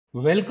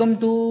Welcome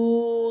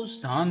to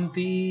Shanti-Peace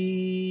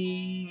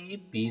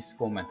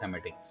for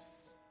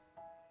Mathematics.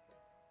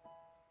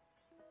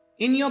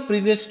 In your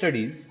previous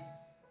studies,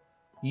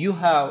 you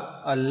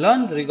have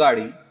learned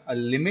regarding a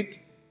limit,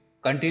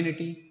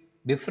 continuity,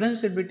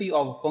 differentiability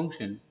of a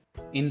function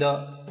in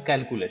the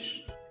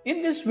calculus.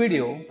 In this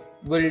video,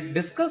 we'll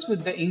discuss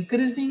with the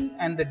increasing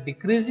and the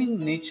decreasing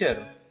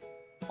nature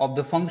of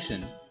the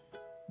function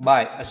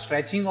by a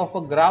stretching of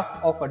a graph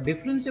of a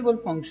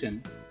differentiable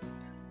function.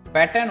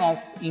 Pattern of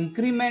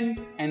increment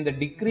and the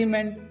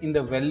decrement in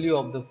the value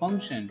of the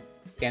function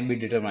can be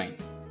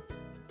determined.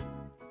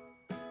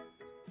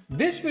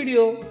 This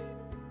video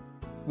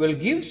will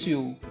gives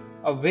you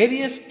a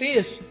various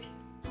tests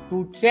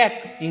to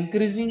check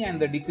increasing and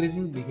the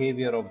decreasing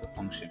behavior of the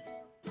function.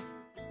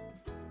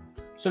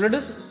 So let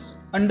us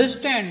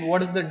understand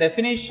what is the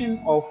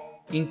definition of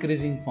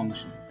increasing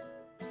function.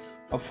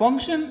 A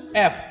function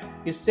f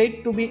is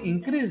said to be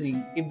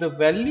increasing if the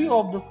value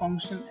of the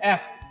function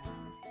f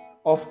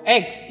of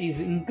x is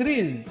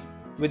increased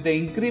with the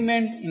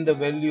increment in the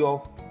value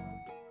of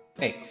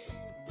x.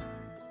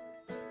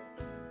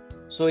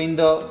 So in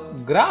the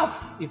graph,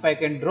 if I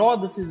can draw,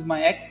 this is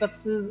my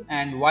x-axis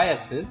and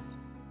y-axis,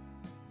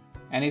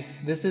 and if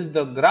this is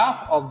the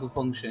graph of the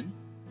function,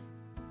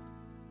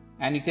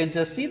 and you can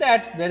just see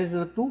that there is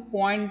a 2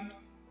 point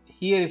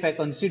here. If I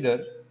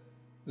consider,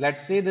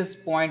 let's say this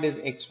point is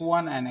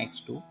x1 and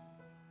x2,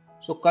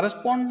 so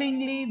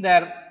correspondingly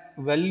their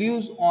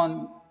values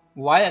on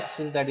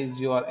y-axis, that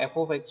is your f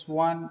of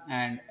x1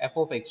 and f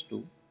of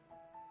x2,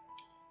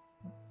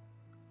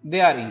 they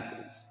are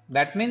increased.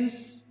 That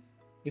means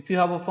if you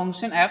have a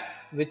function f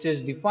which is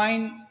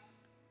defined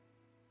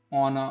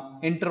on an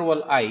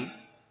interval I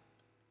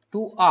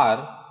to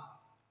r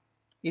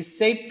is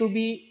said to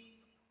be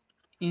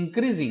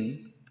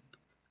increasing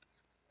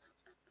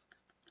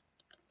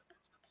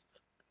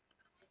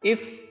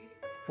if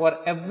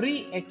for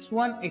every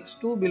x1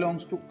 x2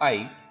 belongs to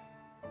I,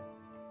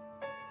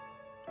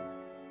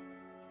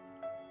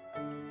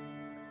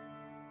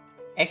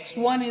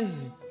 x1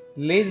 is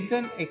less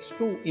than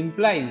x2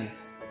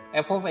 implies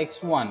f of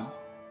x1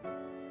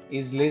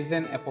 is less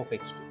than f of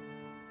x2.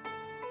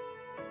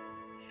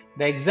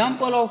 The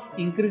example of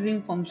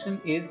increasing function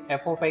is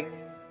f of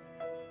x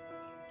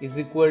is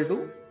equal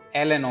to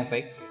ln of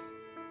x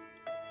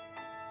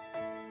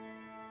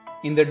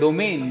in the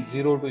domain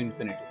 0 to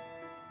infinity.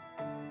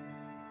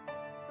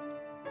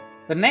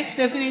 The next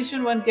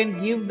definition one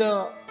can give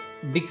the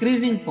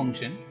decreasing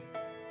function.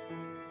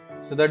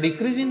 So the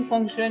decreasing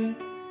function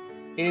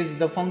is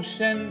the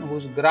function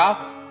whose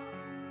graph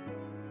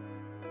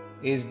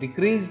is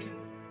decreased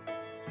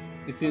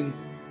if you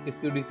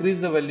decrease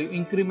the value,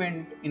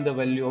 increment in the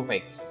value of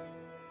x.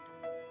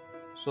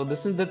 So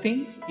this is the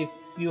things, if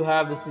you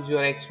have, this is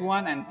your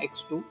x1 and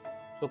x2,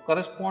 so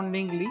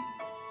correspondingly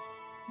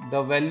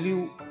the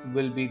value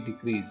will be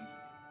decreased.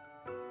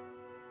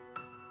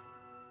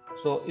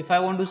 So if I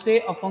want to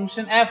say a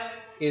function f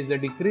is a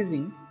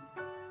decreasing,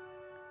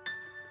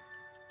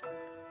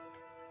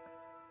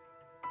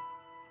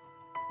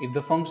 if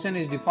the function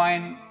is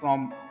defined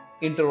from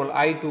interval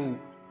I to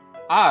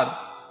r,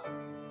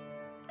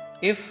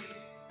 if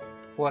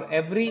for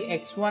every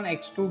x1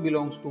 x2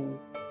 belongs to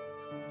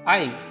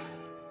I,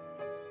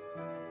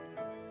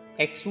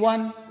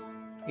 x1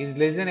 is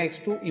less than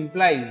x2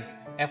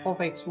 implies f of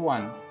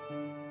x1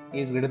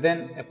 is greater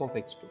than f of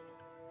x2.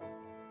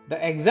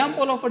 The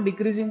example of a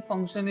decreasing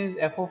function is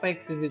f of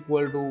x is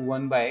equal to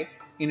 1 by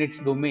x in its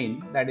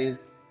domain, that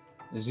is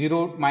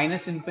 0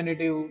 minus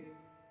infinity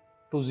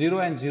to 0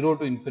 and 0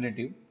 to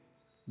infinity,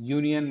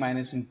 union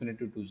minus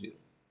infinity to 0.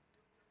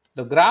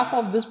 The graph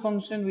of this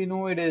function, we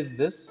know it is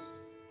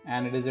this,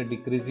 and it is a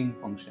decreasing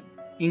function.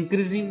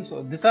 Increasing,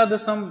 so these are the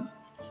some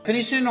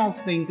definition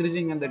of the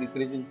increasing and the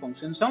decreasing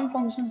function. Some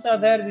functions are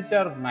there which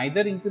are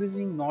neither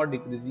increasing nor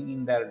decreasing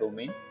in their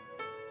domain.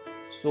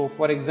 So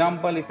for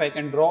example, if I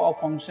can draw a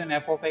function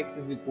f of x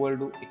is equal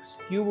to x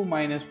cube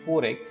minus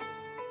 4x,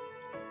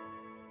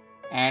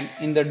 and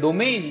in the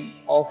domain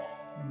of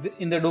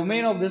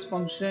this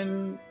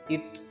function,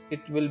 it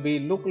will be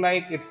look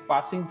like it's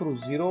passing through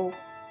 0,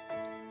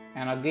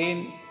 and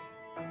again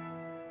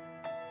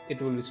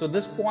it will be, so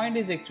this point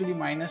is actually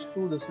minus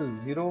 2, this is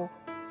 0,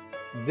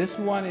 this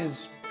one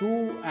is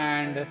 2,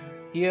 and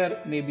here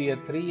maybe a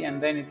 3,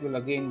 and then it will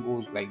again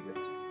goes like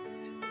this.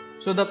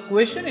 So the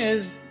question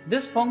is,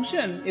 this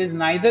function is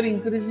neither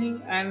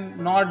increasing and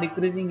nor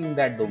decreasing in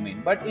that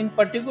domain, but in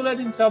particular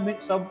in some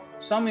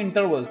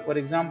intervals, for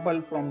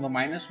example from the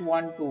minus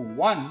 1 to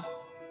 1,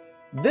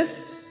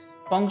 this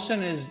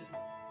function is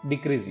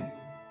decreasing,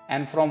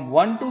 and from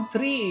 1 to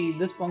 3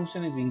 this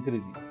function is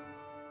increasing.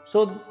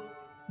 So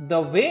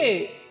the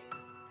way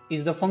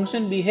is the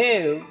function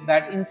behave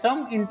that in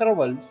some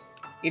intervals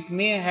it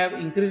may have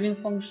increasing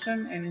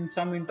function and in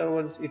some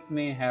intervals it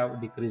may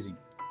have decreasing.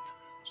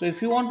 So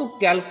if you want to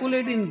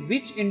calculate in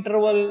which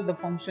interval the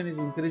function is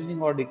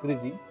increasing or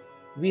decreasing,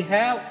 we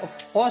have a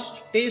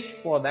first test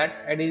for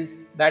that,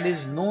 that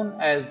is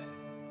known as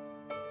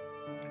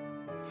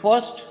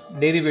first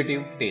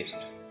derivative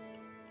test.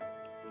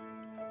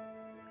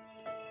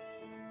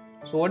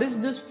 So what is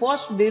this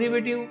first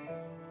derivative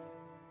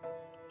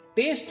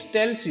test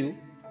tells you?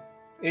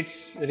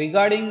 It's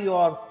regarding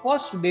your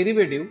first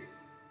derivative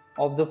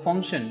of the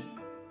function,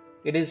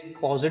 it is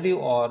positive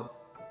or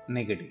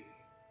negative.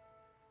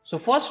 So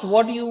first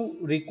what you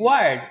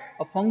required,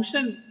 a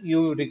function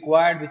you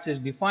required which is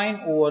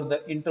defined over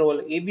the interval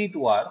ab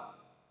to r.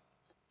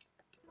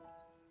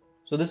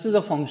 So this is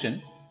a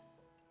function,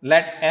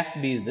 let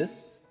f be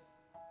this,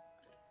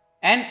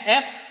 and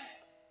f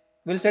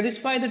will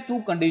satisfy the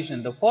two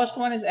conditions. The first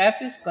one is f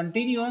is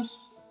continuous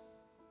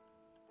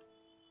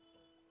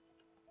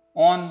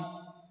on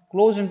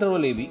closed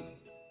interval ab,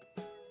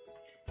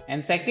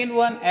 and second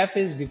one, f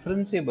is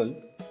differentiable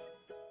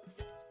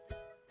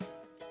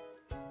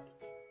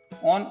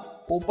on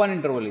open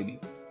interval ab.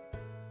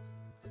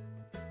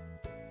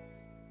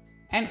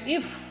 And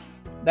if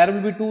there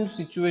will be two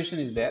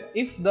situations is there,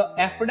 if the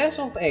f dash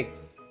of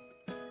x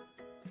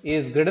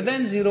is greater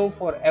than 0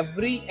 for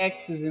every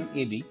x is in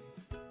ab,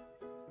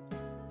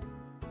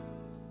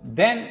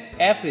 then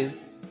f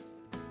is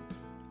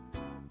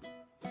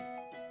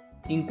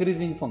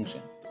increasing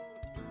function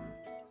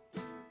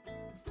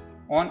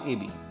on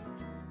ab.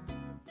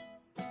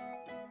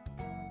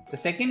 The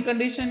second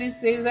condition is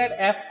says that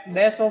f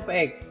dash of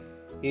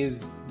x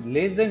is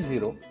less than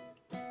 0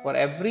 for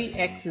every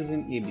x is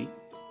in ab,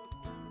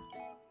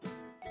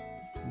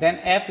 then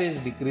f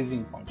is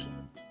decreasing function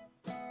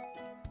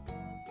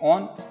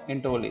on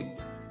interval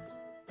ab.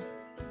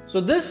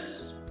 So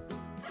this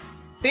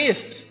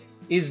test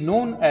is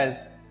known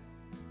as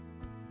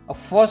a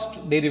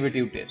first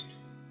derivative test.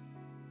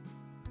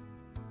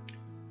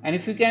 And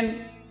if you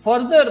can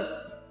further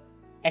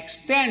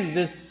extend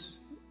this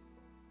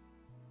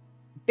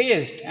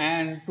test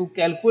and to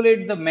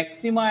calculate the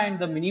maxima and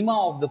the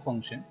minima of the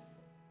function,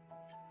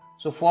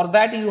 so for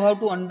that you have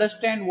to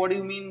understand what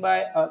you mean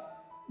by a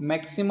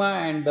maxima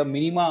and the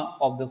minima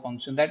of the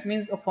function. That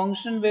means a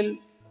function will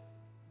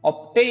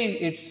obtain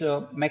its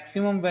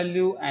maximum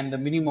value and the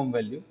minimum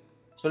value.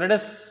 So let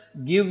us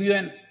give you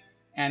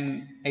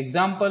an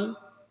example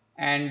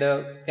and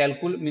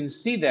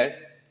see that.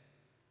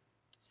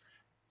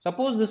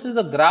 Suppose this is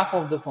the graph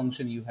of the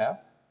function you have,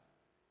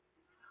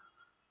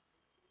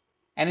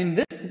 and in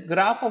this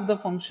graph of the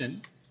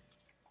function,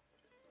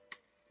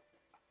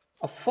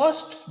 a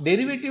first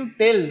derivative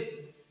tells,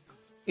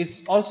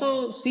 it's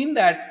also seen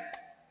that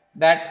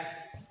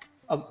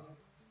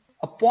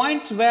a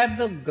points where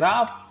the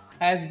graph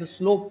has the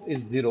slope is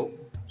 0.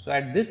 So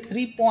at these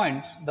 3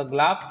 points the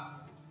graph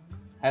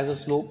has a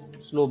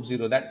slope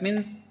 0. That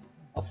means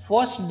a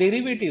first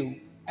derivative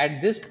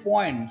at this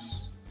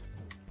points,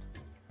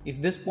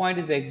 if this point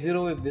is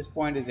x0, if this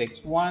point is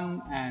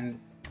x1, and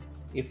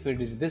if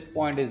it is this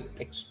point is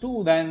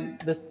x2, then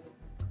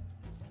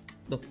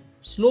the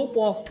slope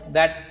of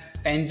that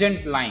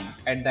tangent line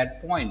at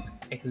that point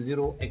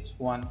x0,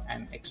 x1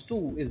 and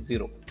x2 is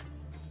 0.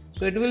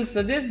 So it will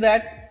suggest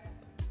that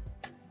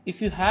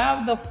if you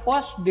have the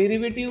first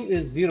derivative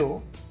is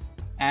 0,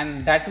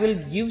 and that will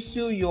gives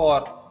you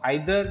your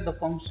either the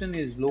function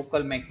is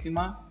local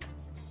maxima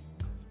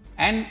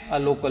and a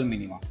local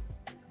minima.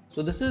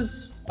 So this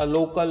is a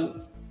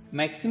local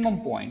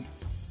maximum point,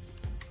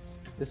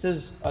 this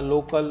is a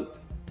local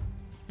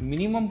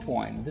minimum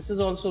point, this is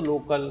also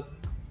local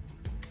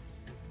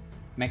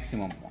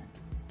maximum point.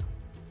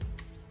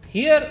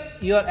 Here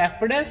your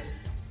f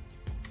dash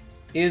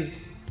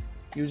is,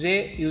 you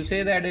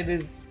say that it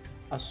is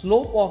a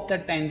slope of the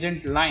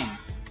tangent line,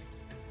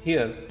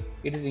 here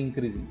it is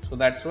increasing, so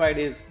that's why it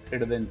is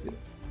greater than 0.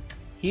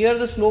 Here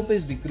the slope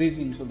is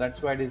decreasing, so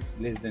that's why it is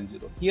less than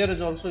 0. Here is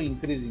also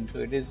increasing, so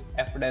it is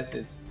f dash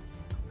is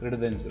greater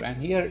than 0,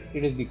 and here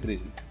it is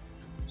decreasing.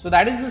 So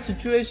that is the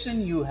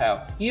situation you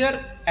have.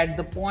 Here at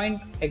the point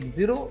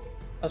x0,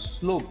 a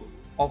slope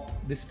of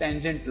this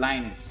tangent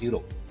line is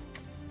 0.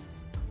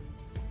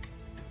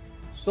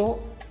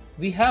 So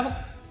we have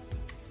a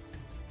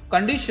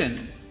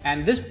condition,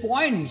 and this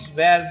points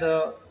where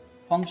the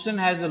function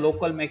has a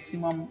local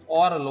maximum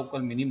or a local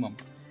minimum,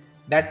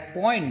 that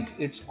point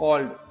it's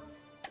called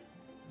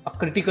a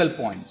critical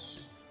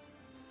points.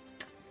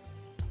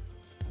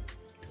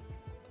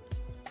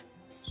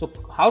 So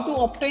how to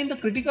obtain the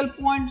critical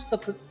points?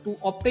 To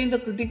obtain the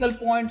critical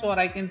points, or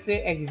I can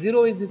say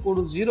x0 is equal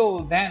to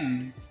 0,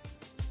 then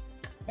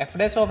f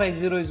dash of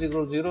x0 is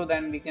equal to 0,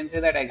 then we can say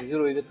that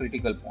x0 is a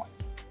critical point.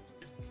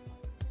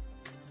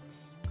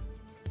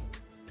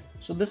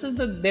 So this is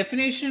the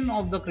definition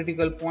of the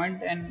critical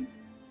point, and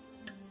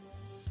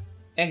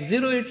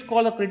x0 it's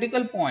called a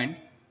critical point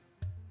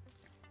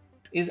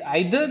is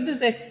either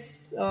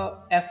this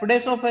f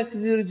dash of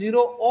x0 0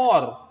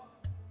 or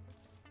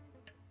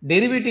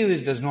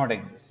derivative does not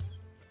exist.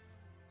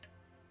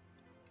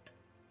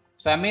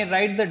 So I may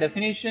write the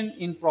definition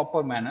in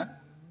proper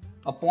manner.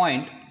 A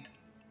point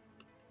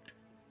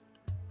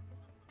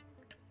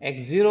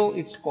x0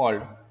 it's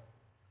called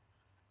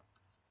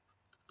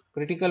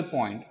critical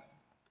point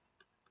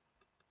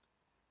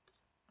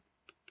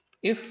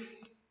if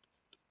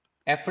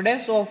f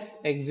dash of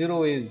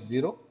x0 is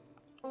 0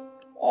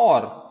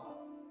 or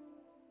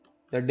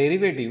the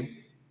derivative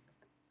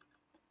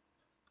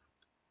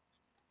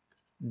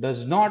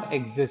does not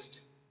exist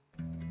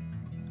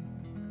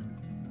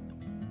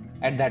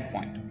at that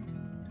point,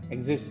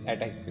 exists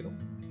at x0.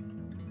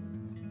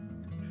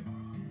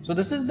 So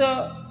this is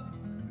the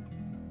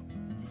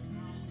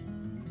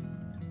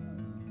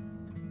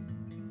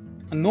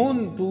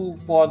known to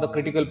for the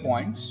critical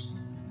points.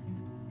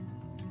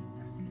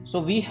 So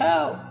we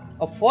have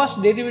a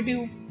first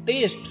derivative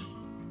test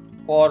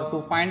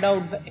to find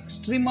out the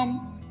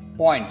extremum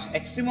points.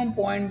 Extremum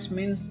points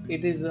means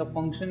it is a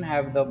function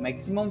have the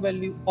maximum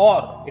value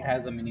or it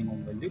has a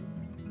minimum value.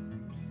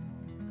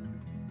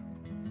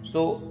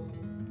 So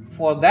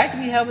for that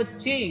we have a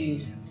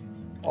change,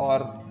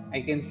 or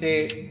I can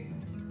say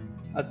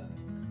a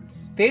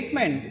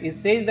statement. It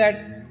says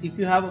that if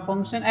you have a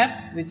function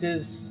f which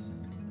is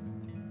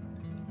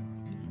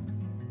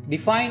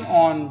defined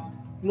on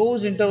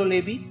closed interval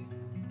AB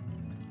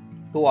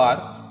to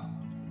R,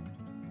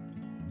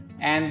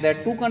 and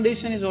that two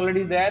condition is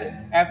already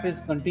there, f is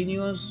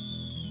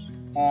continuous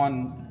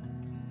on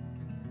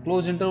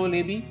closed interval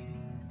AB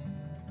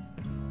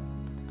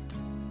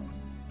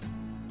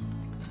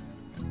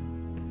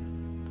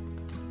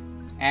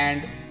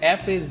and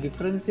f is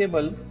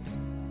differentiable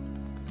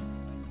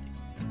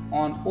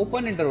on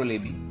open interval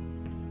AB,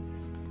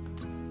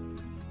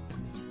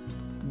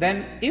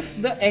 then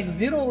if the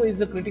x0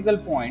 is a critical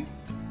point,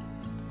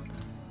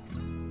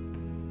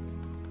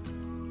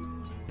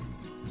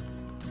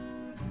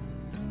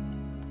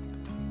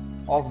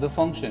 of the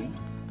function,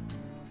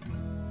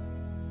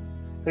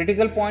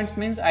 critical points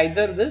means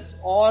either this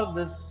or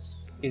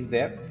this is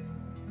there,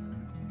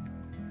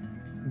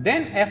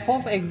 then f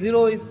of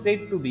x0 is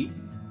said to be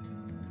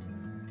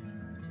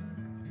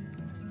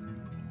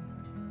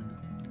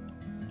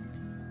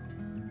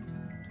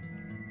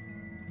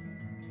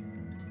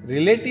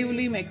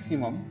relatively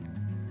maximum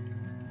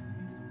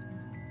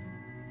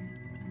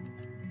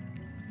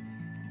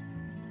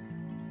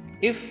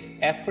if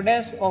f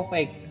dash of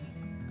x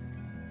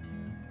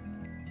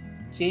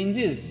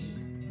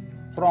changes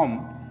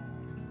from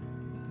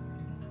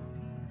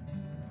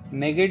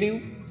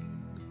negative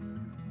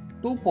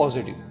to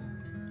positive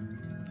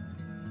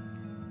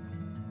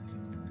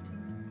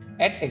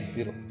at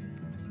x0,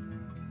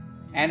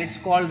 and it's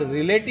called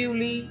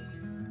relatively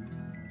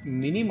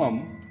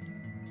minimum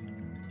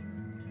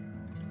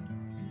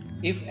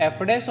if f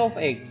dash of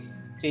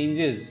x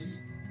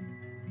changes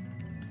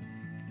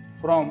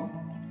from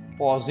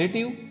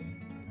positive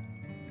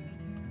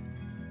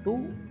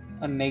to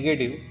a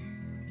negative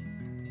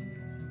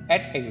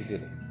at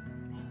x0.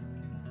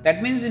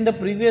 That means in the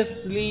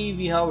previously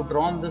we have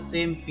drawn the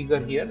same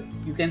figure here.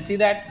 You can see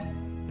that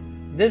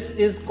this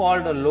is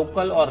called a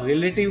local or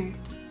relative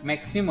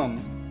maximum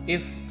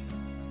if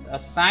a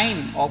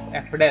sign of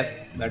f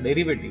dash, the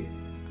derivative,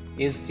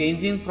 is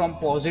changing from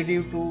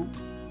positive to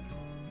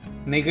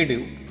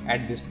negative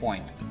at this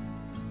point.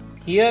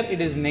 Here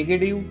it is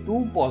negative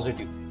to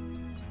positive.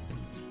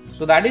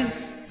 So that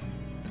is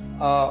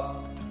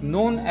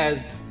known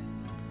as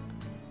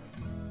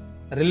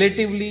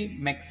relatively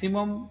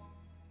maximum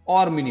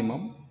or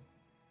minimum.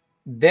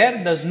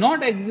 There does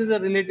not exist a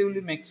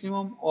relatively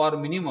maximum or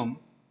minimum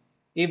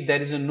if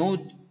there is no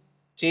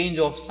change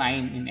of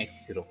sign in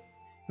x0.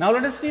 Now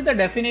let us see the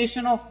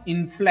definition of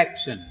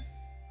inflection.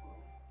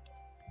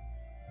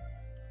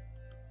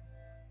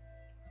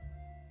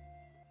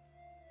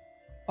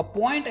 A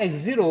point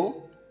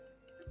x0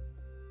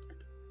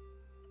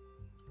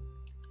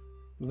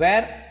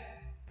 where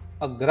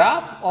a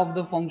graph of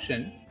the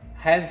function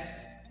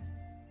has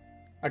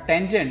a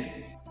tangent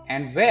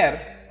and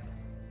where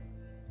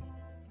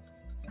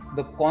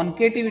the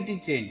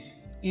concativity change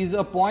is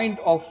a point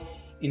of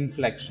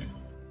inflection.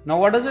 Now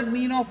what does it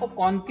mean of a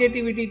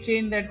concativity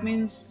change? That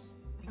means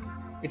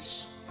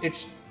it's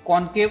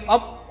concave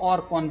up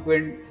or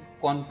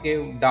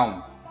concave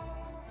down.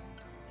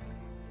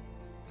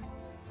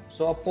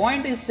 So a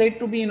point is said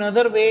to be,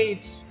 another way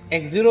it's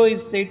x0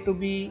 is said to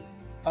be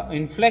an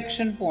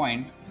inflection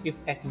point if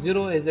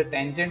x0 is a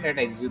tangent at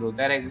x0.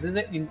 There exists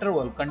an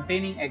interval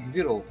containing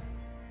x0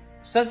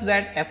 such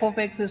that f of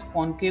x is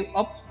concave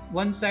up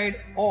one side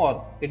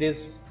or it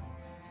is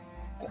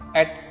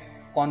at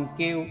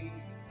concave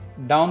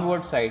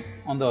downward side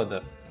on the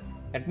other.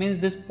 That means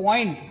this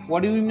point,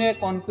 what do you mean by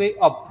concave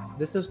up?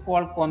 This is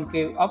called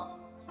concave up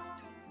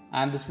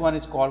and this one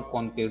is called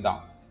concave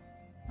down.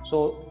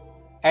 So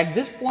at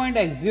this point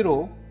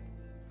x0,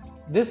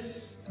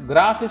 this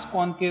graph is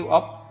concave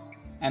up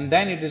and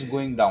then it is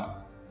going down.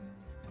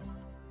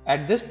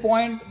 At this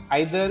point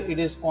either it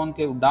is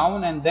concave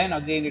down and then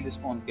again it is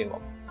concave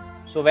up.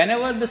 So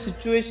whenever the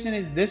situation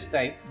is this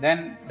type,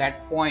 then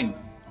that point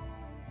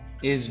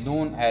is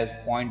known as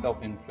point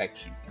of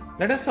inflection.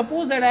 Let us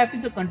suppose that f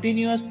is a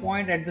continuous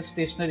point at the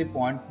stationary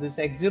point. This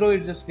x0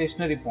 is a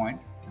stationary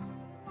point,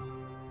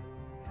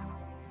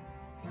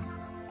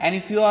 and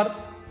if your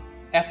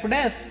f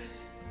dash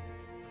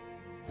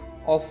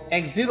of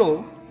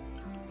x0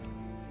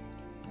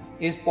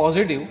 is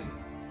positive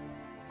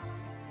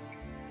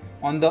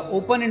on the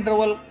open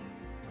interval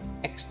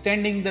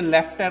extending the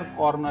left hand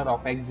corner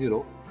of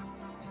x0,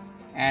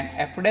 and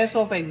f dash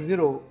of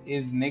x0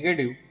 is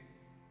negative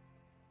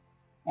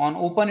on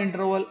open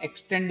interval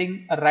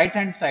extending a right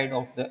hand side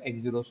of the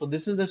x0. So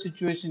this is the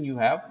situation you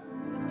have.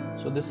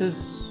 So this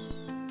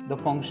is the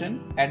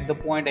function at the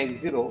point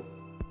x0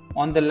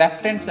 on the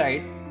left hand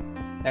side,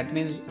 that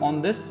means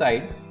on this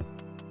side,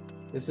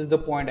 this is the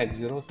point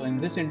x0. So in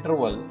this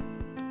interval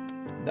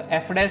the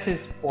f dash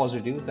is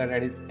positive, so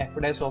that is f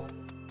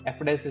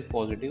dash is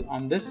positive.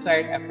 On this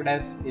side f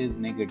dash is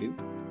negative.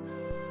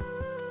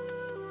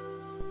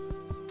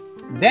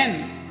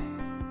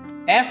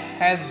 Then f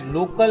has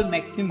local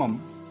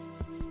maximum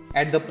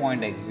at the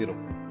point x0.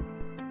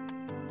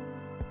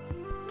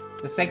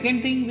 The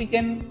second thing we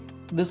can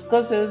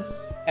discuss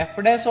is f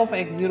dash of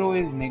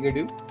x0 is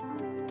negative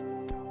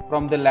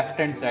from the left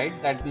hand side.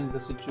 That means the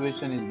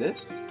situation is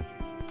this.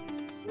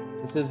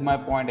 This is my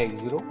point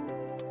x0,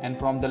 and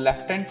from the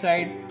left hand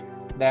side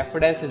the f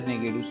dash is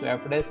negative. So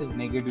f dash is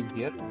negative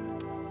here.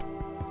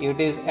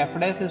 It is f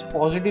dash is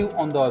positive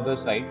on the other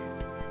side.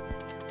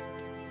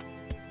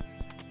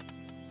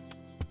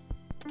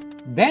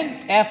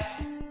 Then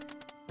f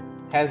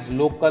has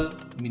local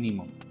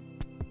minimum.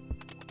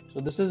 So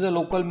this is a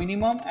local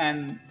minimum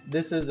and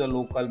this is a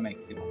local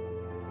maximum.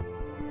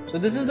 So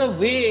this is the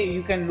way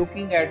you can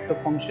looking at the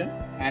function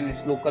and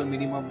its local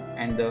minimum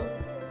and the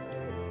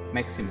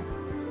maximum.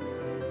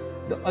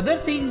 The other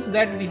things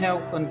that we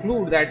have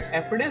concluded that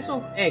f dash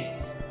of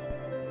x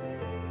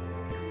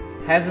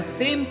has the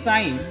same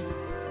sign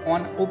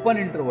on open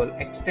interval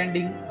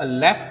extending a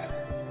left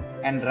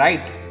and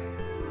right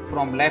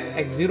from left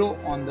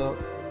x0 on the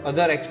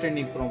other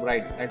extending from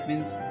right. That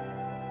means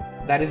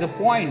there is a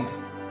point.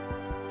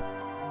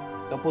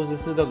 Suppose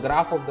this is the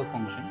graph of the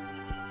function.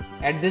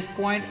 At this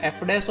point f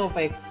dash of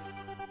x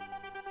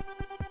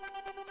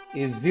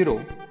is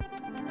 0.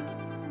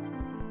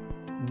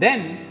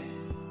 Then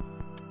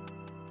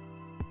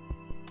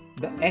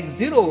the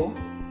x0,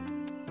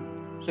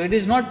 so it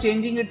is not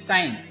changing its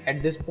sign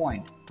at this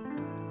point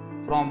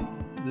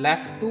from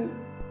left to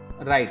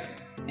right.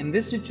 In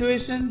this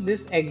situation,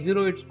 this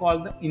x0 it's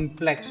called the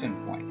inflection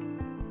point.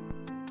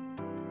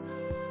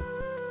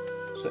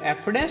 So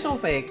f dash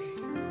of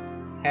x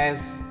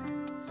has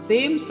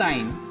same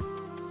sign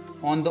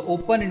on the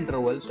open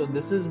interval. So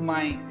this is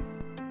my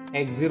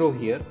x0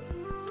 here.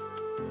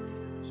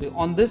 So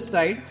on this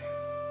side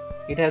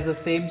it has the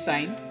same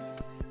sign,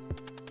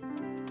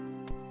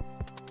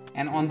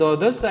 and on the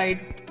other side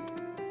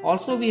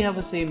also we have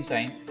a same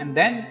sign, and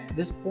then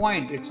this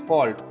point it's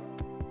called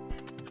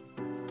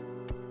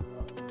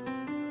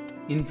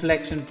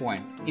inflection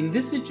point. In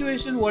this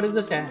situation what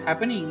is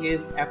happening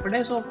is f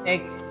dash of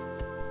x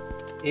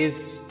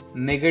is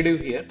negative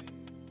here,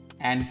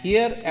 and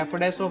here f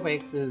dash of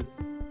x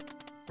is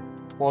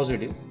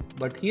positive,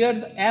 but here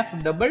the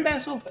f double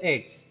dash of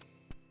x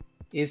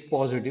is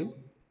positive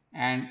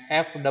and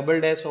f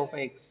double dash of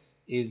x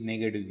is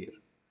negative here,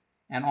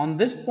 and on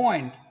this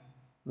point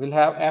we'll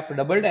have f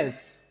double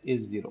dash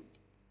is 0.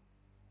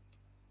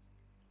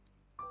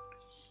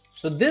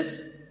 So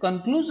this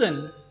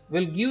conclusion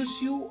will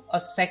gives you a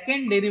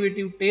second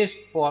derivative test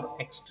for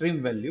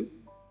extreme value,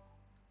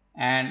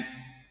 and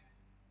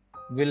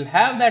we'll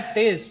have that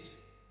test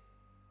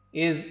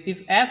is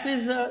if f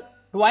is a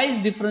twice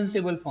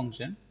differentiable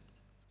function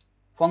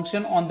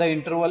on the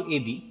interval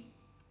ab,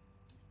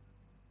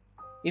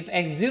 if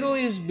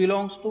x0 is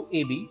belongs to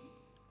ab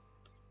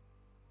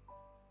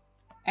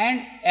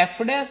and f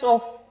dash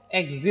of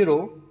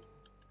x0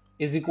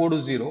 is equal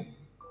to 0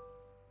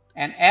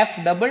 and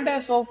f double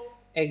dash of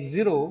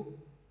x0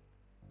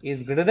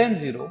 is greater than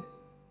 0,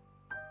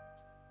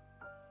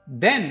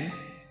 then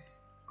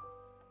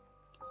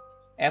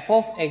f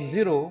of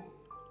x0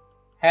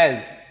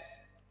 has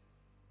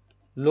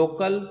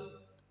local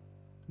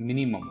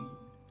minimum.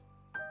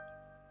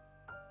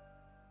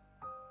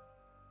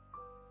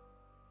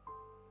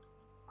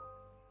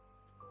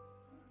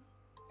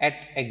 At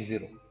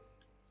x0,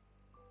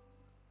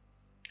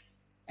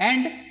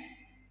 and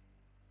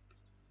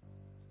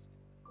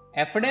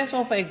f dash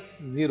of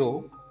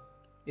x0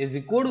 is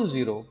equal to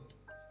 0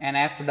 and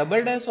f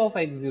double dash of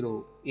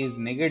x0 is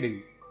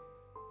negative,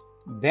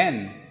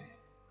 then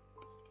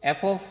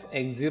f of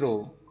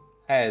x0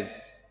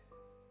 has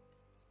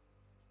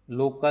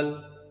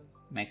local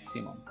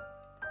maximum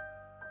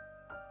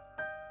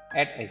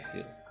at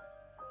x0.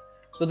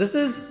 So this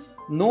is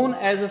known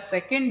as a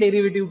second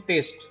derivative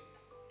test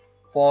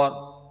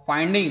for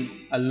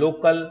finding a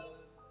local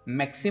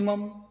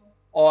maximum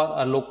or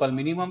a local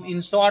minimum.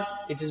 In short,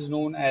 it is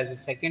known as a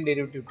second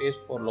derivative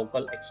test for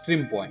local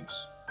extreme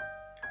points.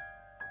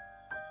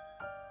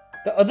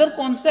 The other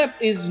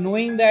concept is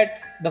knowing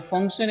that the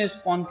function is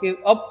concave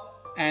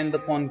up and the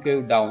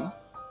concave down.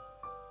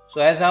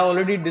 So as I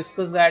already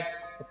discussed that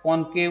the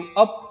concave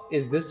up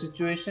is this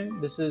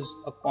situation, this is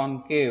a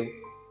concave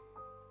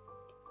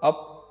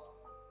up,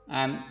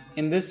 and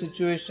in this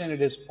situation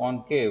it is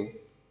concave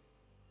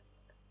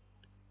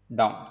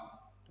down.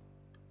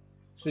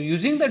 So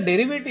using the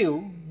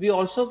derivative we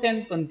also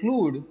can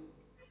conclude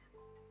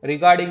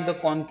regarding the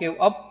concave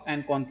up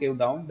and concave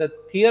down. The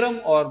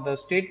theorem or the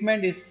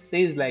statement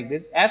says like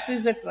this: f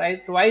is a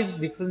twice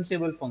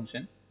differentiable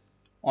function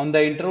on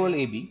the interval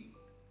AB,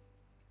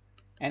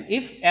 and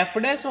if f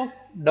dash of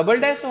double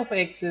dash of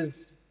x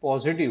is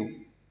positive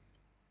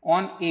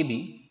on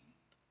AB,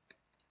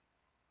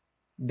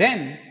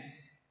 then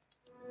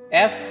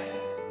f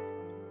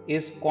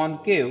is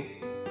concave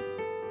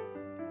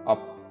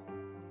up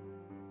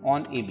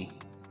on AB,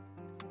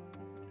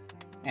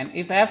 and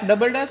if f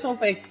double dash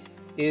of x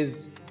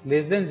is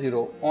less than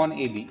 0 on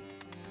AB,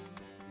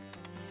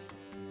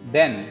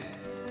 then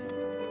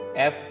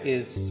f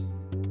is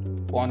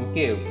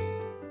concave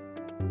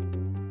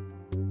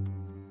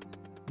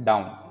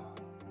down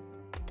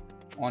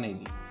on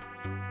AB.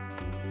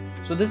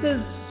 So this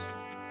is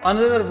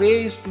another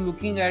way is to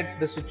looking at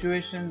the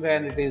situation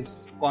when it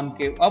is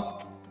concave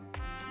up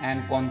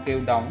and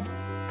concave down.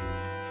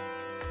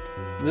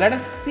 Let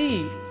us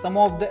see some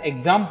of the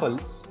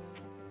examples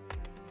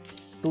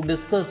to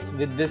discuss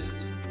with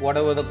this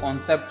whatever the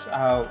concepts I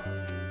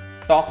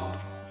have talked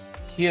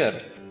here.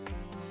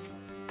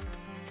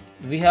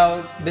 We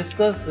have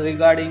discussed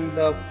regarding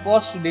the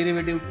first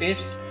derivative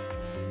test,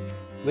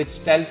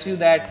 which tells you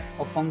that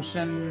a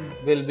function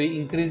will be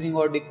increasing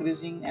or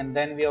decreasing, and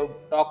then we have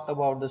talked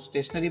about the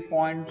stationary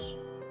points,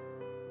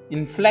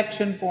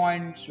 inflection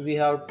points. We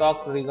have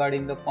talked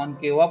regarding the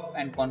concave up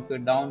and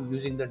concave down.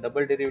 Using the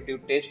double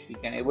derivative test, we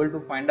can able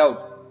to find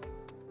out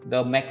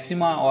the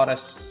maxima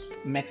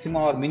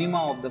or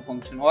minima of the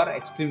function or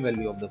extreme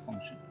value of the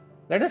function.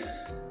 Let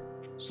us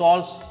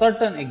solve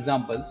certain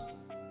examples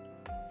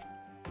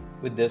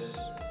with this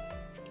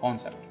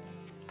concept.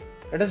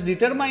 Let us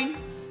determine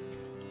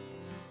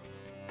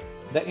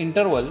the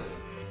interval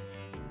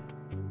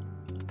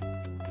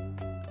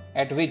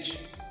at which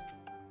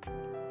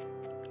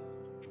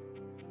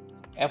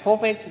f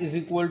of x is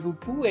equal to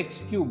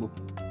 2x cube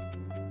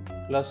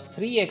plus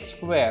 3x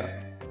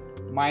square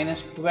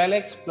minus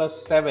 12x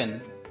plus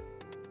 7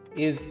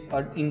 is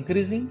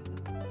increasing,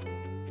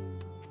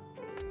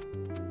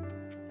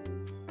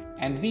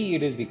 and b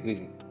it is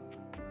decreasing.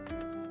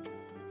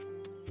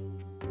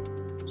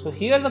 So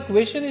here the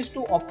question is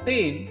to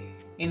obtain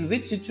in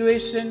which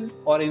situation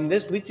or in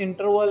this which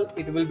interval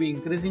it will be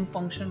increasing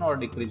function or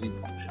decreasing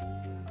function.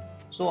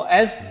 So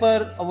as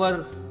per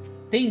our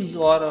things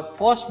or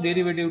first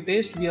derivative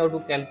test, we have to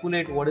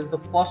calculate what is the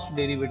first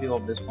derivative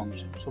of this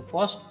function. So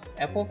first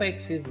f of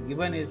x is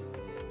given is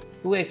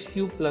 2x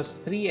cube plus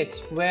 3x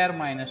square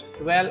minus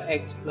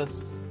 12x plus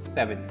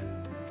 7.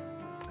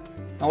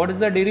 Now what is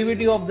the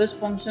derivative of this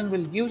function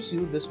will gives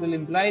you, this will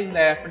imply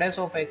that f dash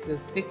of x is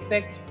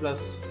 6x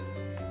plus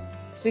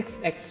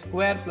 6x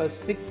square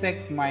plus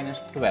 6x minus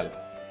 12.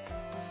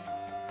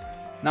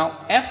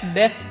 Now f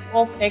dash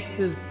of x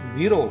is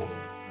 0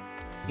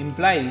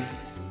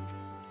 implies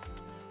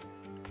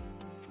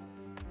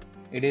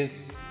it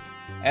is,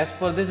 as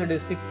per this, it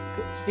is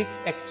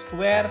 6x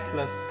square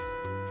plus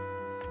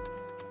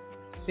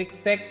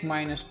 6x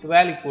minus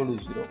 12 equal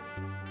to 0,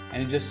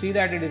 and you just see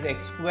that it is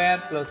x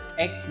square plus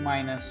x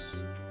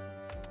minus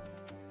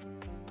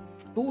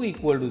 2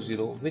 equal to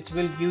 0, which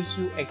will gives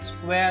you x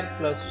square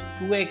plus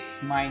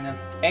 2x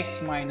minus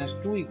x minus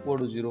 2 equal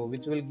to 0,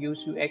 which will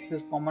gives you x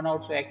is common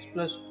out, so x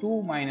plus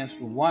 2 minus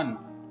 1,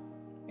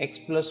 x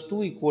plus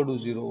 2 equal to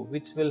 0,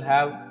 which will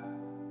have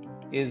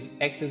is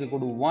x is equal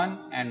to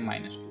 1 and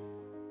minus 2.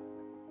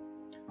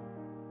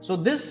 So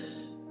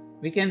this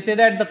we can say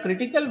that the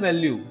critical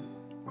value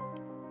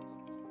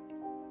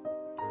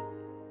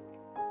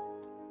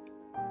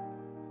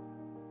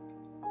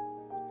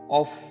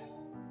of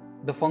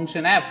the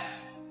function f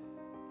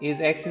is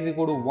x is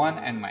equal to 1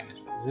 and minus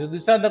 2. So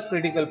these are the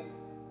critical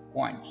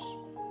points.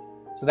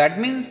 So that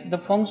means the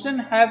function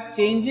have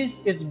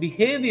changes its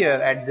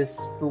behavior at this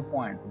 2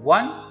 point,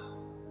 1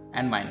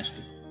 and minus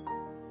 2.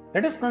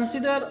 Let us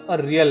consider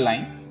a real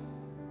line,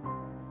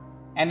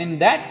 and in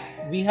that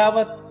we have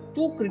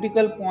two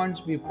critical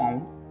points we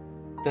found.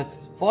 The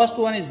first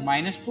one is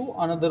minus 2,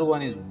 another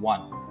one is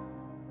 1.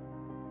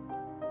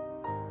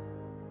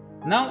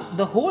 Now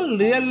the whole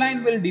real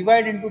line will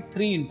divide into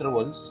 3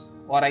 intervals,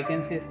 or I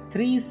can say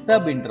 3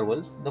 sub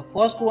intervals. The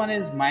first one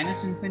is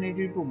minus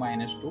infinity to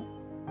minus 2.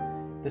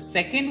 The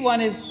second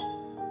one is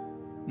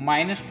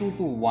minus 2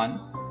 to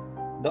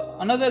 1. The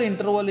another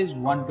interval is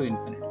 1 to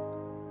infinity.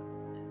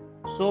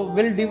 So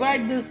we'll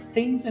divide these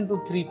things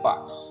into 3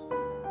 parts.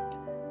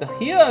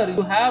 Here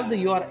you have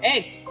your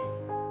x,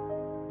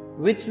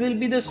 which will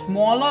be the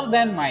smaller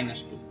than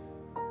minus 2.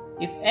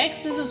 If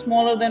x is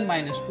smaller than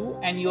minus 2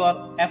 and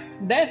your f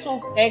dash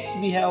of x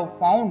we have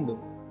found,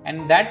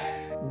 and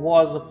that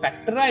was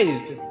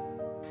factorized,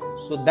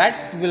 so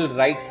that will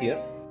write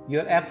here.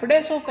 Your f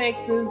dash of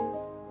x is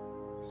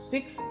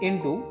 6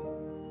 into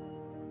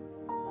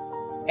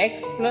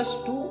x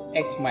plus 2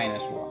 x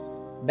minus 1.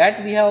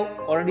 That we have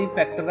already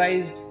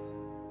factorized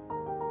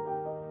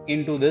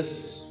into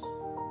this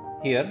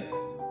here,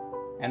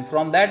 and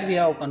from that we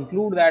have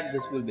concluded that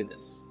this will be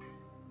this.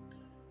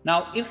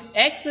 Now if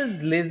x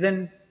is less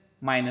than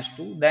minus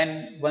 2,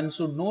 then one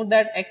should know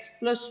that x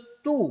plus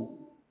 2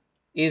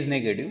 is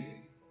negative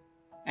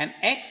and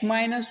x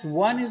minus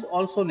 1 is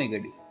also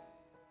negative.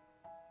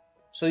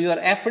 So your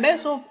f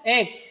dash of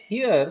x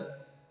here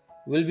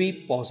will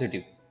be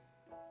positive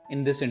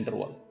in this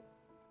interval.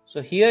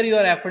 So here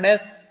your f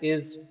dash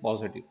is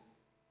positive.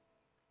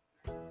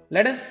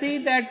 Let us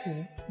see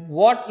that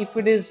what if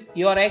it is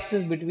your x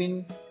is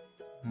between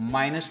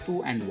minus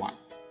 2 and 1.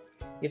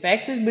 If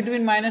x is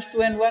between minus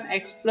 2 and 1,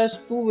 x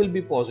plus 2 will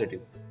be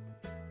positive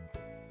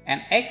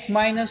and x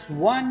minus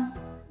 1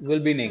 will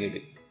be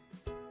negative.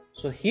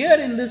 So here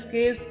in this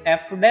case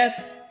f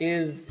dash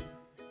is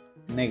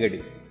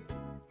negative.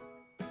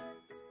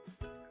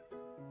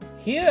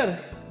 Here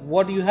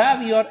what you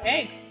have, your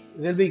x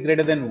will be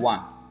greater than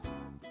 1.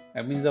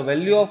 That means the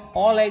value of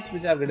all x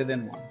which are greater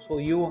than 1. So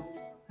you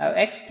have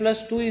x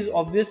plus 2 is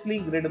obviously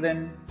greater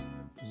than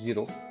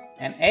 0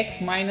 and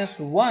x minus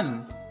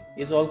 1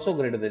 is also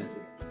greater than 0.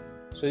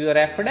 So your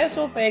f dash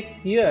of x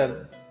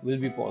here will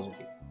be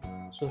positive.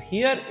 So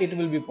here it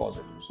will be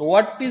positive. So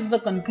what is the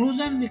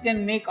conclusion we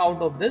can make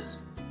out of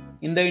this?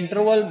 In the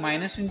interval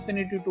minus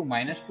infinity to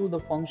minus 2, the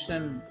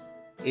function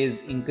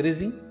is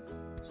increasing.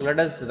 So let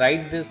us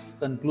write this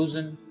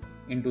conclusion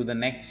into the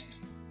next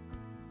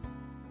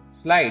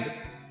slide.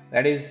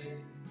 That is,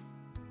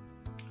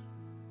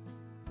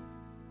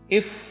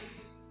 if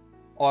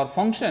our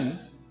function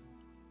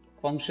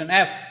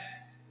f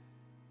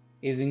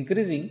is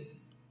increasing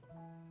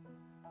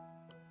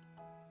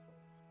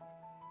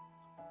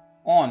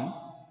on,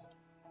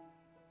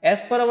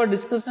 as per our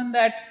discussion,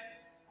 that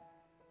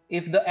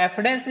if the f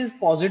dash is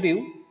positive,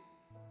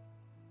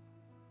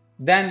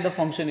 then the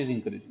function is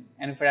increasing,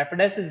 and if f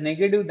dash is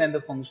negative, then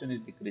the function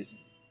is decreasing.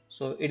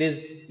 So it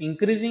is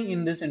increasing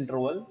in this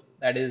interval,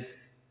 that is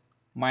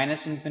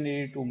minus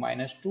infinity to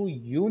minus 2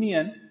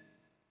 union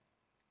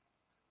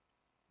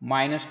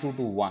minus 2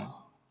 to 1,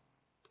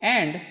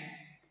 and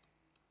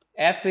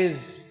f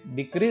is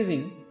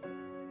decreasing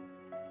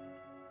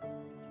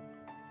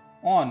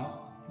on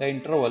the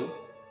interval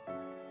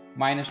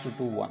minus 2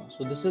 to 1.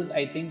 So this is,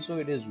 I think so,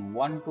 it is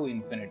 1 to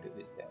infinity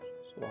is there.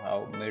 So I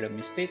have made a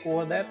mistake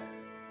over there.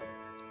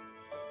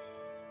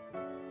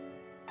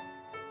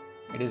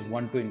 It is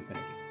 1 to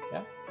infinity.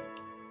 Yeah,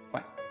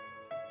 fine.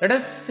 Let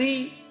us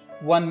see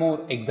one more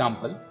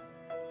example.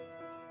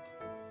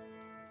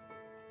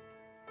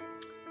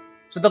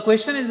 So the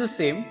question is the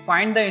same.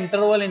 Find the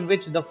interval in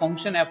which the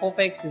function f of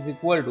x is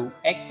equal to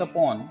x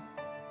upon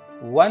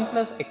 1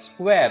 plus x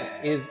square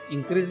is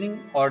increasing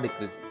or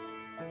decreasing.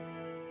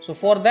 So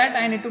for that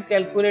I need to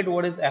calculate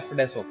what is f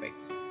dash of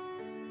x.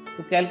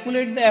 To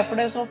calculate the f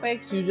dash of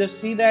x, you just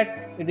see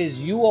that it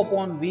is u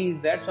upon v is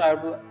that, so I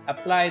have to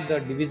apply the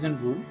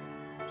division rule.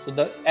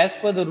 So as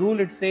per the rule,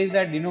 it says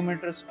that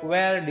denominator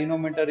square,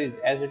 denominator is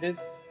as it is.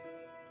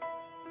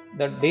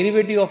 The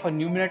derivative of a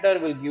numerator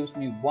will gives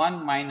me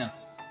 1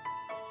 minus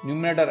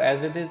numerator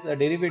as it is. The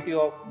derivative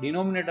of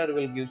denominator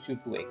will gives you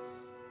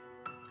 2x.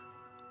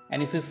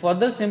 And if we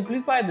further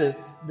simplify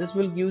this, this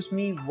will gives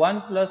me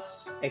 1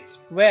 plus x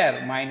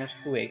square minus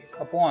 2x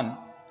upon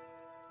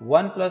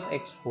 1 plus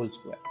x whole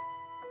square.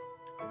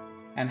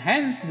 And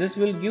hence this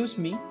will gives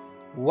me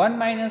 1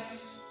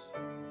 minus,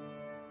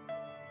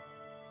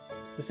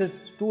 this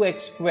is 2x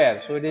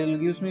square, so it will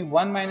gives me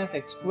 1 minus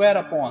x square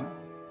upon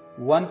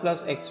 1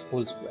 plus x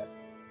whole square.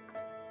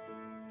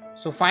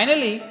 So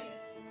finally,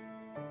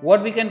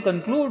 what we can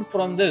conclude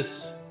from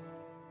this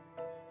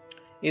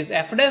is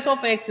f dash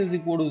of x is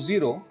equal to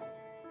 0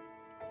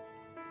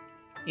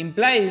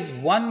 implies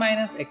 1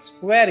 minus x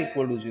square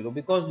equal to 0,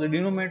 because the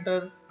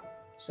denominator,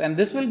 and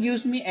this will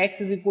gives me x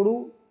is equal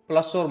to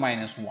plus or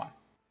minus 1.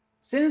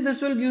 Since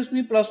this will gives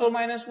me plus or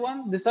minus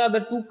 1, these are the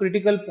two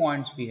critical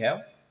points we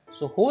have.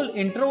 So whole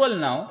interval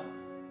now,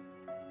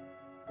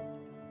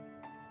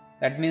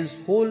 that means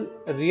whole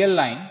real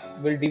line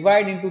will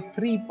divide into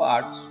 3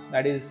 parts,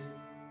 that is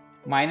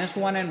minus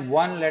 1 and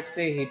 1, let's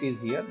say it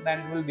is here, then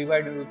it will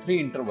divide into 3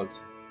 intervals.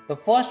 The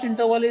first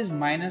interval is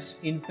minus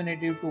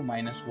infinity to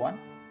minus 1,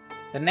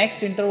 the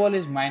next interval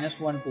is minus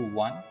 1 to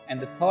 1, and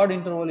the third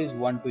interval is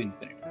 1 to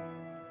infinity.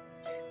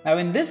 Now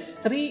in these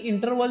 3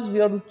 intervals, we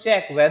have to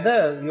check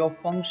whether your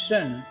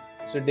function,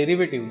 so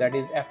derivative, that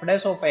is f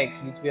dash of x,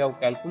 which we have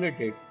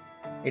calculated,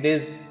 it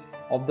is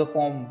of the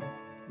form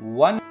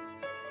 1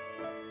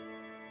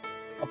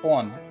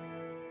 upon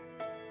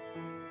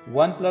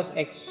 1 plus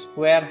x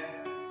square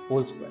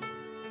whole square.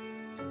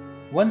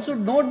 One should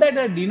note that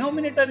the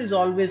denominator is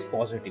always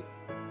positive.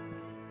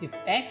 If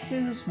x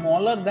is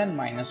smaller than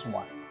minus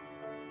 1,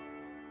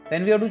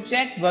 then we have to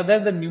check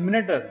whether the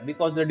numerator,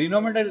 because the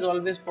denominator is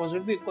always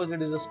positive because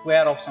it is a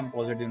square of some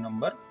positive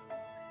number,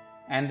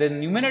 and the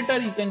numerator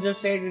you can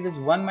just say it is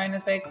 1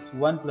 minus x,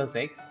 1 plus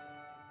x.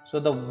 So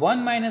the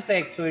 1 minus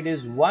x, so it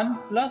is 1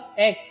 plus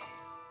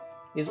x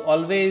is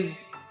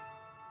always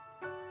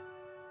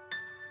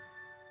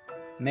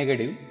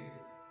negative,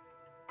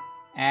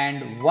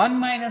 and 1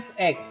 minus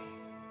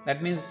x,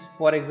 that means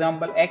for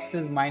example x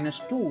is minus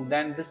 2,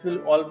 then this will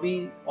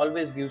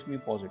always gives me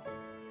positive.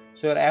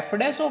 So your f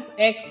dash of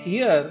x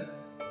here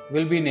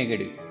will be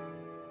negative,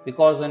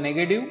 because the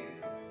negative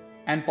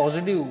and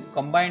positive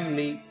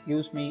combinedly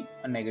gives me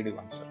a negative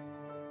answer.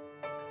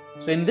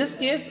 So in this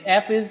case,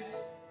 f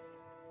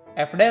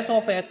dash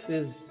of x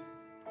is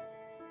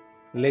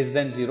less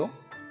than 0.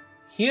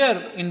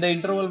 Here in the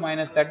interval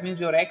minus, that means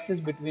your x is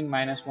between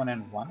minus 1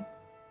 and 1.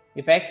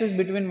 If x is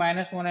between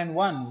minus 1 and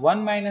 1,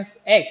 1 minus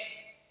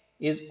x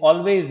is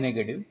always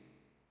negative,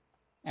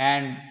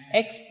 and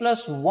x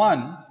plus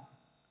 1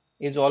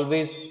 is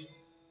always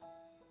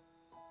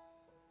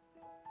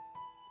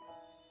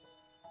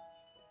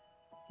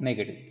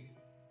negative.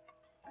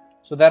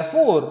 So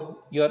therefore,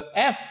 your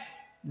f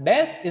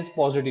dash is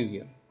positive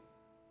here.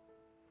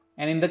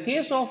 And in the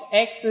case of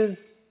x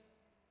is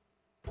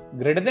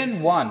greater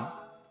than 1,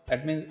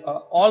 that means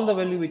all the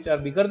value which are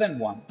bigger than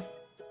 1,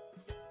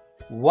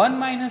 1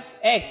 minus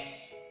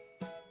x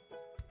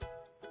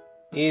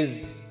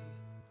is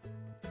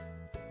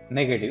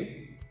negative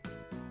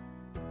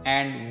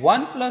and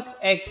 1 plus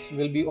x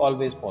will be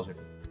always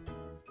positive.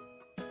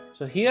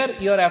 So here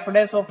your f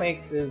dash of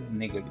x is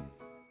negative.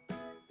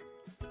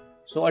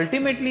 So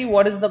ultimately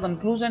what is the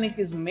conclusion it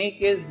is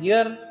make is,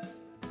 here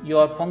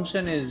your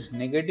function is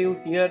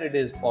negative, here it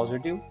is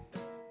positive,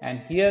 and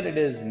here it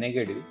is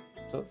negative.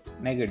 So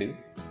negative.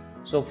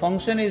 So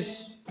function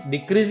is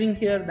decreasing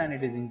here, then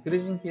it is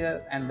increasing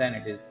here, and then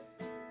it is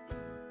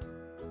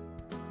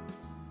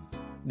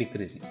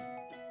decreasing.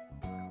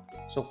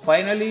 So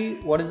finally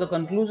what is the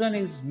conclusion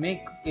is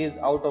make is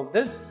out of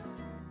this,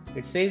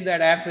 it says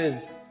that f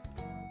is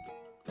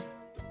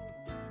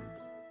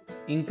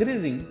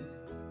increasing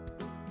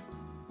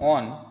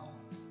on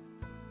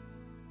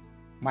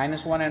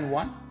minus 1 and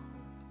 1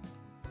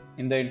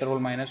 in the interval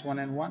minus 1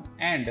 and 1,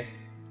 and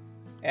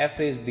f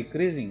is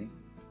decreasing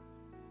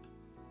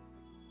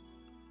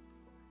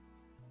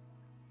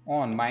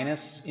on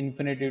minus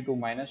infinity to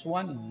minus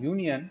 1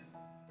 union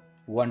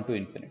 1 to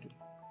infinity.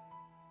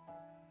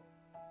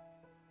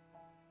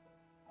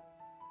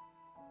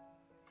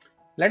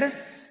 Let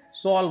us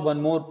solve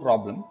one more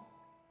problem.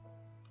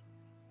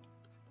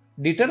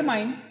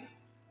 Determine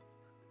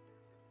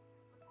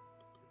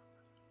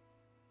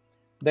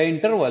the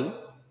interval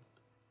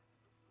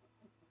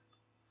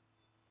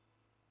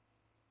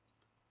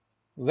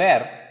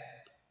where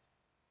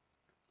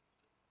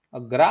a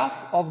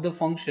graph of the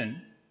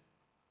function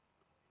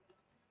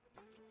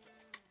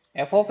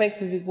f of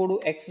x is equal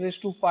to x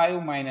raised to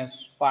 5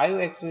 minus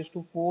 5x raised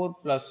to 4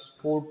 plus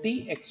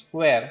 40x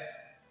square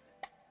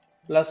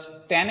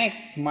plus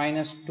 10x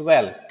minus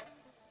 12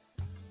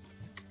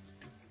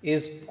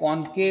 is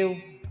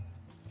concave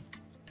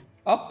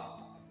up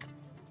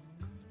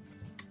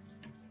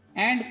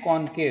and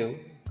concave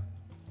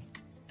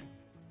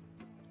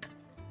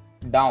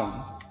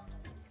down,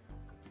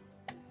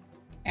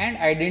 and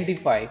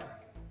identify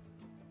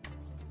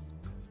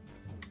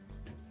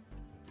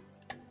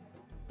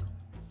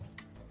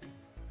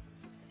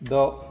the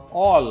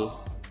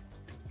all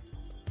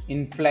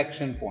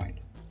inflection point.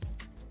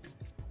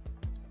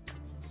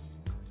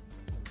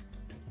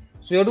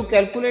 So you have to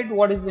calculate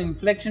what is the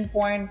inflection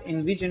point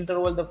in which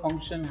interval the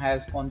function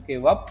has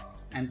concave up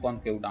and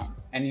concave down,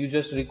 and you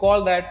just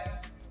recall that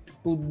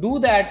to do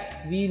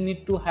that we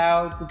need to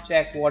have to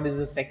check what is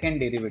the second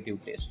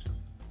derivative test.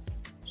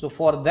 So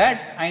for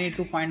that I need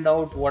to find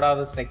out what are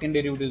the second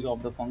derivatives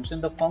of the function.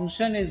 The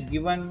function is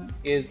given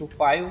is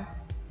 5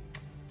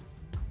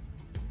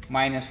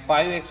 minus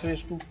 5x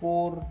raised to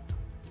 4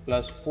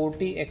 plus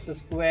 40x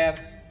square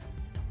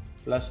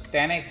plus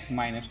 10x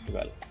minus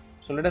 12.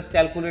 So let us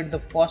calculate the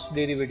first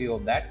derivative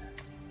of that,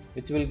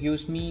 which will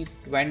gives me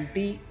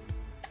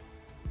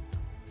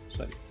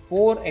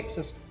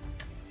 4x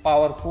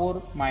power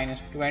 4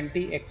 minus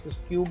 20x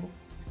cube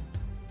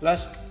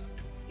plus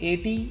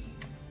 80x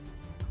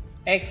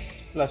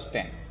plus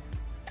 10.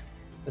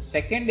 The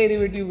second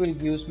derivative will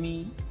gives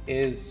me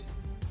is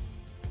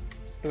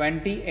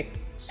 20x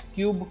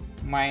cube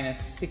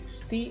minus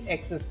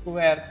 60x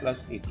square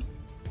plus 80.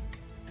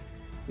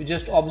 You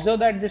just observe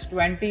that this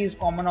 20 is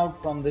common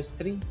out from this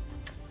 3.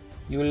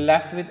 You will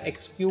left with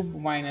x cube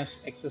minus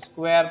x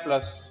square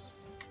plus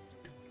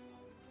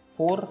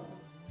 4,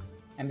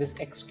 and this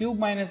x cube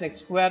minus x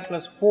square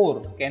plus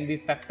 4 can be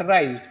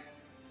factorized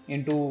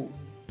into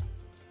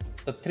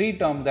the 3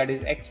 term, that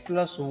is x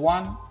plus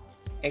 1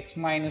 x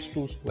minus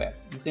 2 square.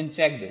 You can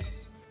check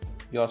this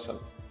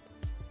yourself.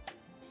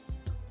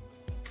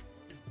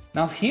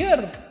 Now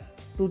here,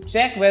 to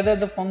check whether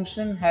the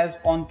function has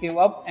concave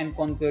up and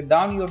concave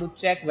down, you have to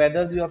check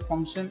whether your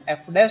function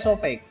f dash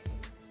of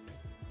x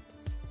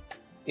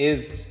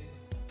is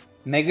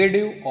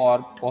negative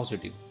or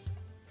positive.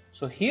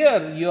 So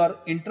here your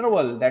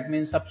interval, that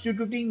means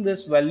substituting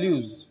these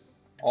values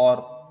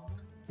or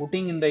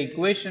putting in the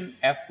equation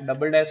f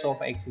double dash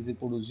of x is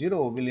equal to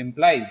 0 will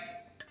implies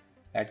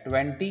that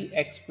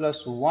 20x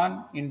plus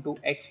 1 into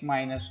x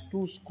minus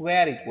 2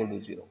 square equal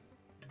to 0,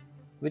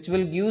 which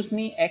will gives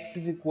me x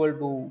is equal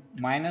to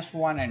minus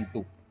 1 and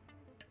 2.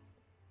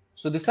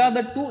 So these are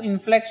the two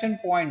inflection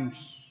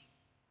points.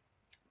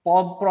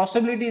 For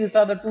possibility, these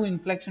are the two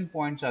inflection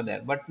points are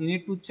there, but you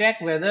need to check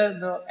whether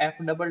the f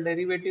double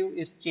derivative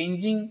is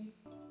changing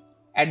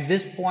at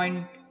this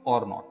point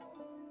or not.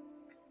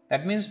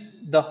 That means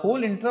the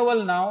whole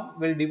interval now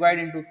will divide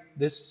into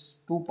this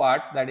two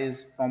parts, that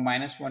is from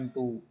 -1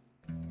 to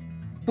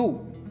 2.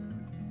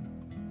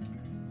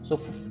 So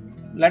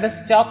let us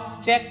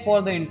check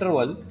for the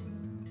interval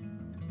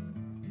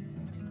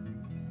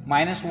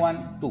 -1,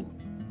 2.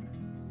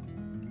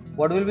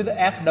 What will be the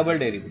f double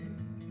derivative?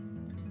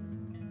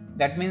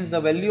 That means the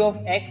value of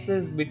x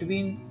is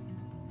between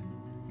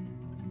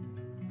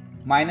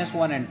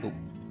 -1 and 2.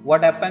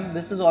 What happened?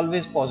 This is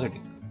always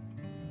positive.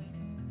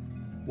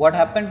 What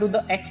happened to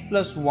the x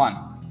plus 1?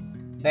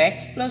 The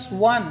x plus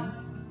 1,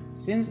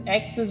 since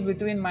x is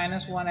between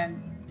 -1 and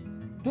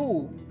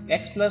 2,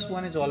 x plus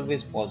 1 is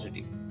always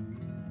positive.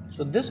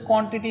 So this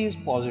quantity is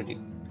positive.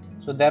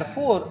 So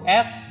therefore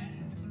f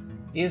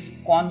is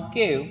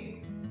concave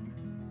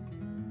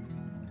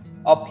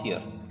up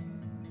here.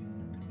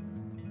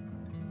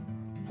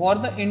 For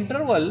the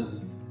interval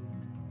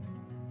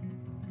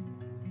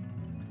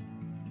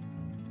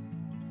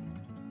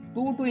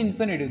 (2 to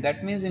infinity),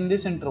 that means in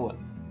this interval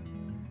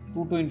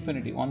 2 to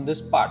infinity on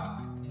this part.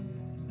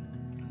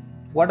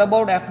 What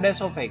about f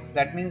dash of x?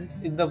 That means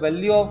if the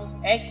value of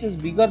x is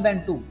bigger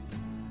than 2,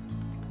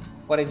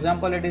 for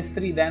example it is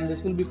 3, then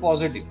this will be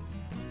positive.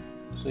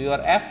 So your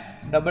f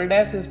double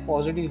dash is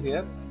positive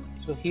here.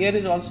 So here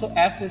is also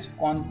f is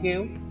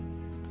concave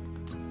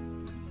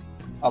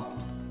up.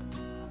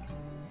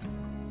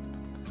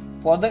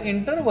 For the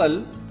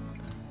interval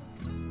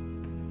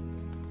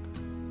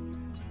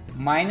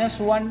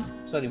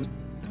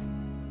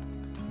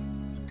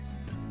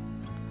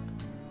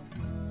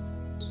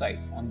side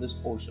on this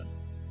portion,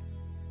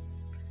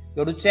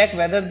 you have to check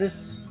whether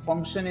this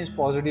function is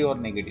positive or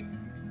negative.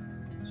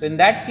 So in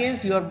that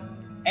case your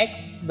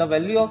x, the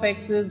value of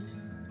x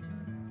is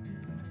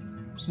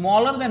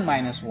smaller than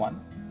 -1.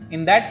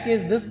 In that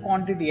case this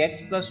quantity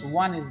x plus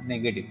 1 is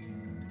negative.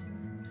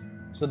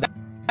 So that's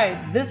why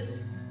this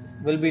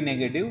will be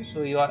negative.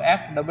 So your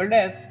f double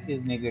dash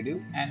is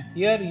negative, and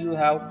here you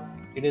have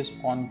it is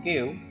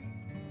concave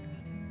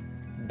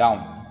down.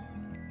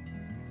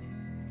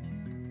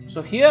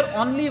 So here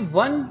only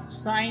one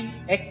sign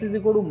x is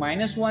equal to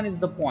 -1 is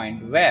the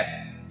point where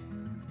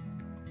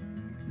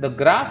the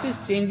graph is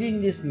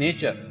changing its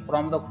nature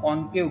from the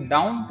concave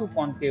down to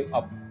concave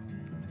up.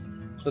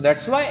 So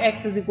that's why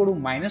x is equal to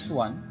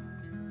 -1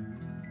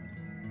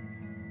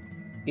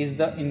 is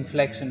the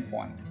inflection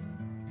point.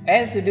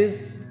 As it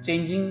is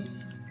changing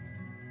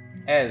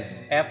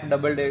as f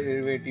double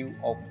derivative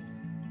of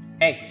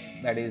x,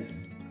 that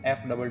is f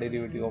double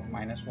derivative of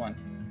 -1,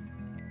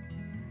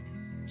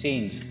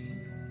 change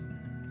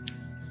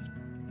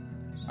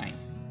sign.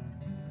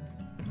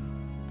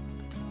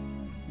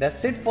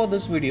 That's it for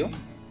this video.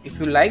 If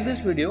you like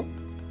this video,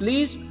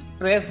 please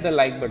press the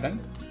like button.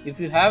 If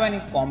you have any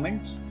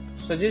comments,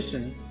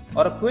 suggestion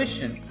or a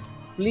question,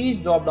 please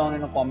drop down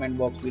in a comment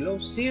box below.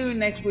 See you in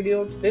next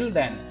video. Till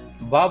then,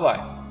 bye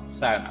bye,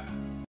 sayonara.